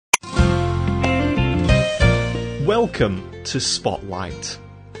Welcome to Spotlight.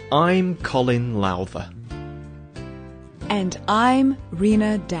 I'm Colin Lowther. And I'm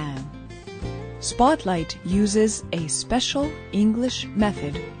Rena Dam. Spotlight uses a special English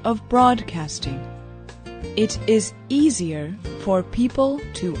method of broadcasting. It is easier for people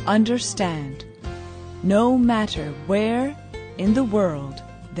to understand, no matter where in the world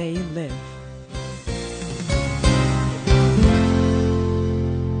they live.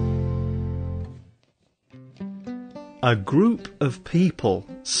 A group of people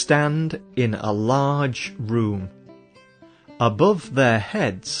stand in a large room. Above their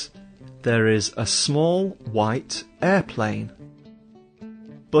heads, there is a small white airplane.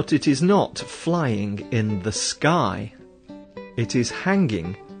 But it is not flying in the sky. It is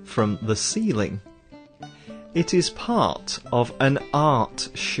hanging from the ceiling. It is part of an art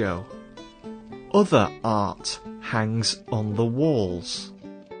show. Other art hangs on the walls.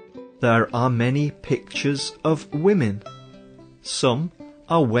 There are many pictures of women. Some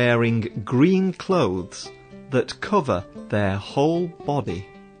are wearing green clothes that cover their whole body.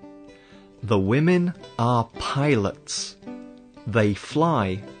 The women are pilots. They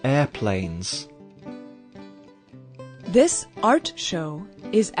fly airplanes. This art show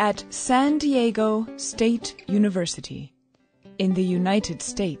is at San Diego State University in the United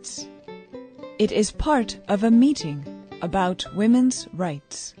States. It is part of a meeting about women's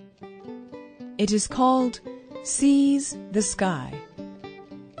rights. It is called Seize the Sky.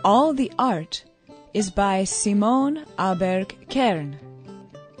 All the art is by Simone Aaberg Kaern.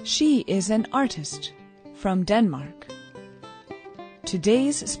 She is an artist from Denmark.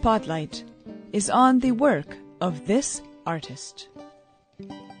 Today's spotlight is on the work of this artist.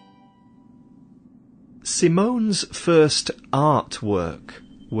 Simone's first artwork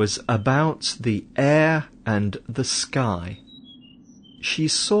was about the air and the sky. She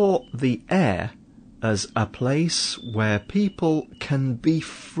saw the air as a place where people can be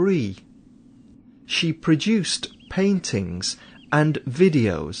free. She produced paintings and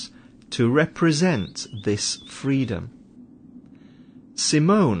videos to represent this freedom.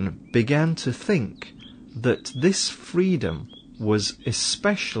 Simone began to think that this freedom was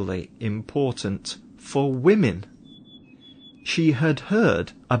especially important for women. She had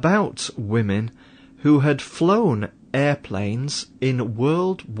heard about women who had flown airplanes in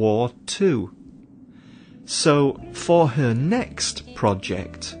World War II. So for her next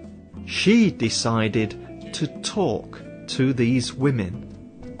project, she decided to talk to these women.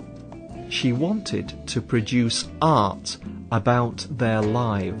 She wanted to produce art about their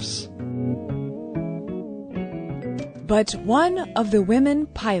lives. But one of the women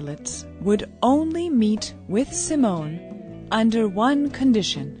pilots would only meet with Simone under one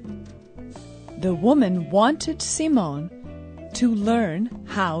condition. The woman wanted Simone to learn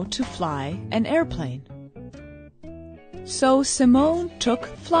how to fly an airplane. So Simone took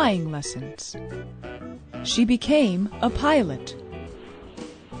flying lessons. She became a pilot.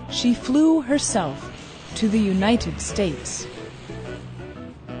 She flew herself to the United States.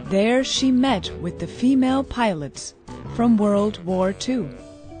 There she met with the female pilots from World War II.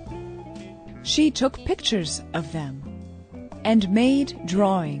 She took pictures of them and made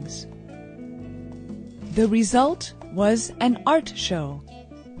drawings. The result was an art show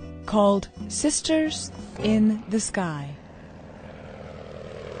called Sisters in the Sky.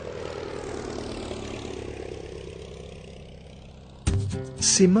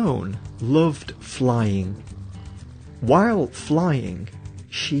 Simone loved flying. While flying,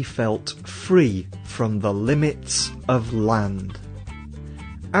 she felt free from the limits of land.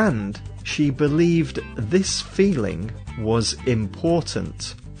 And she believed this feeling was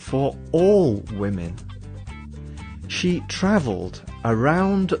important for all women. She travelled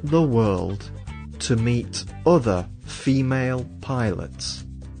around the world to meet other female pilots.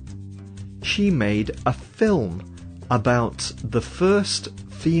 She made a film about the first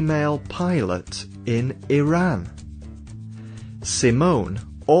female pilot in Iran. Simone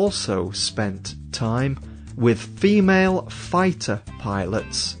also spent time with female fighter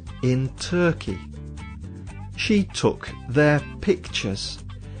pilots in Turkey. She took their pictures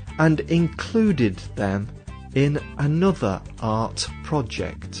and included them in another art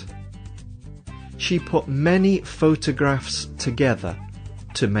project. She put many photographs together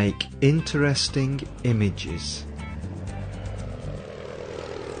to make interesting images.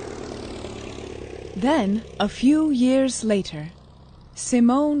 Then, a few years later,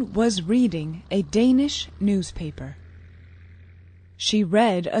 Simone was reading a Danish newspaper. She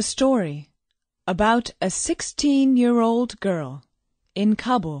read a story about a 16-year-old girl in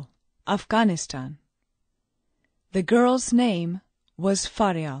Kabul, Afghanistan. The girl's name was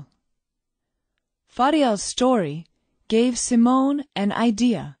Farial. Farial's story gave Simone an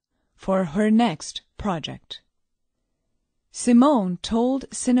idea for her next project. Simone told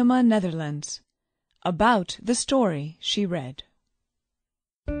Cinema Netherlands about the story she read.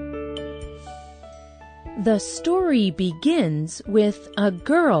 The story begins with a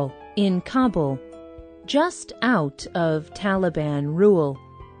girl in Kabul, just out of Taliban rule.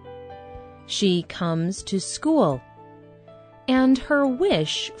 She comes to school, and her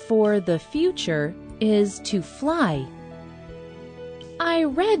wish for the future is to fly. I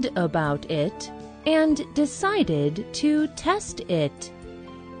read about it and decided to test it.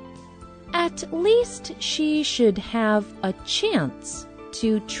 At least she should have a chance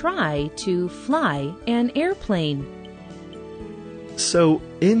to try to fly an airplane. So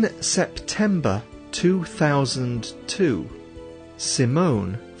in September 2002,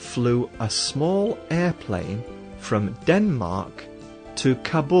 Simone flew a small airplane from Denmark to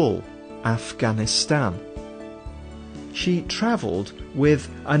Kabul, Afghanistan. She travelled with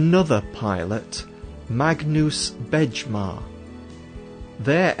another pilot, Magnus Bejmar.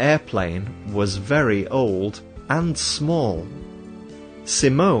 Their airplane was very old and small.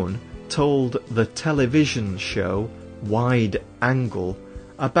 Simone told the television show Wide Angle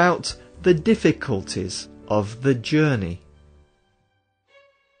about the difficulties of the journey.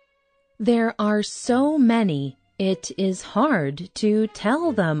 There are so many, it is hard to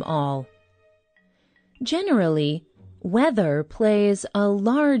tell them all. Generally, weather plays a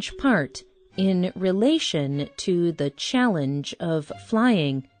large part in relation to the challenge of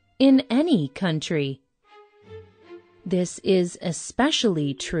flying in any country. This is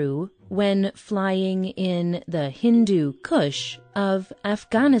especially true when flying in the Hindu Kush of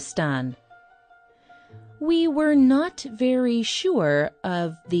Afghanistan. We were not very sure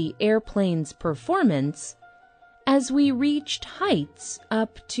of the airplane's performance as we reached heights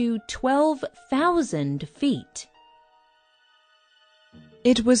up to 12,000 feet.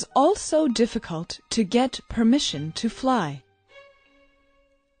 It was also difficult to get permission to fly.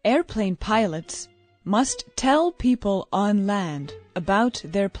 Airplane pilots must tell people on land about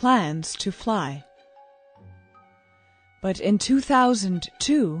their plans to fly. But in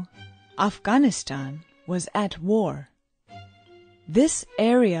 2002, Afghanistan was at war. This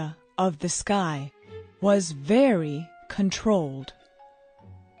area of the sky was very controlled.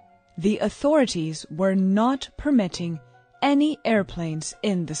 The authorities were not permitting any airplanes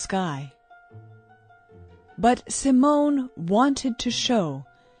in the sky. But Simone wanted to show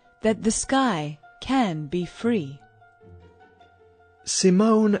that the sky can be free.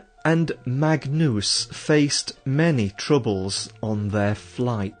 Simone and Magnus faced many troubles on their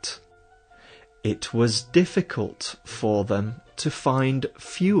flight. It was difficult for them to find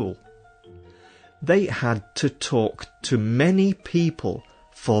fuel. They had to talk to many people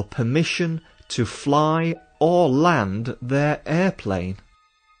for permission to fly or land their airplane.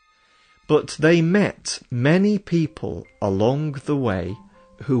 But they met many people along the way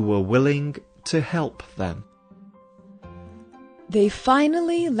who were willing to help them. They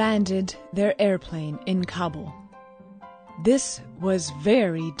finally landed their airplane in Kabul. This was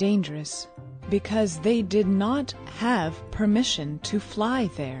very dangerous because they did not have permission to fly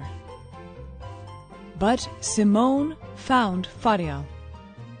there. But Simone found Farial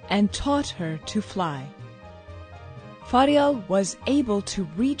and taught her to fly. Farial was able to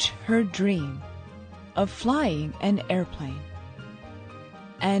reach her dream of flying an airplane.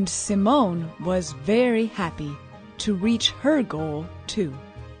 And Simone was very happy to reach her goal too.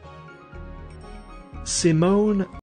 Simone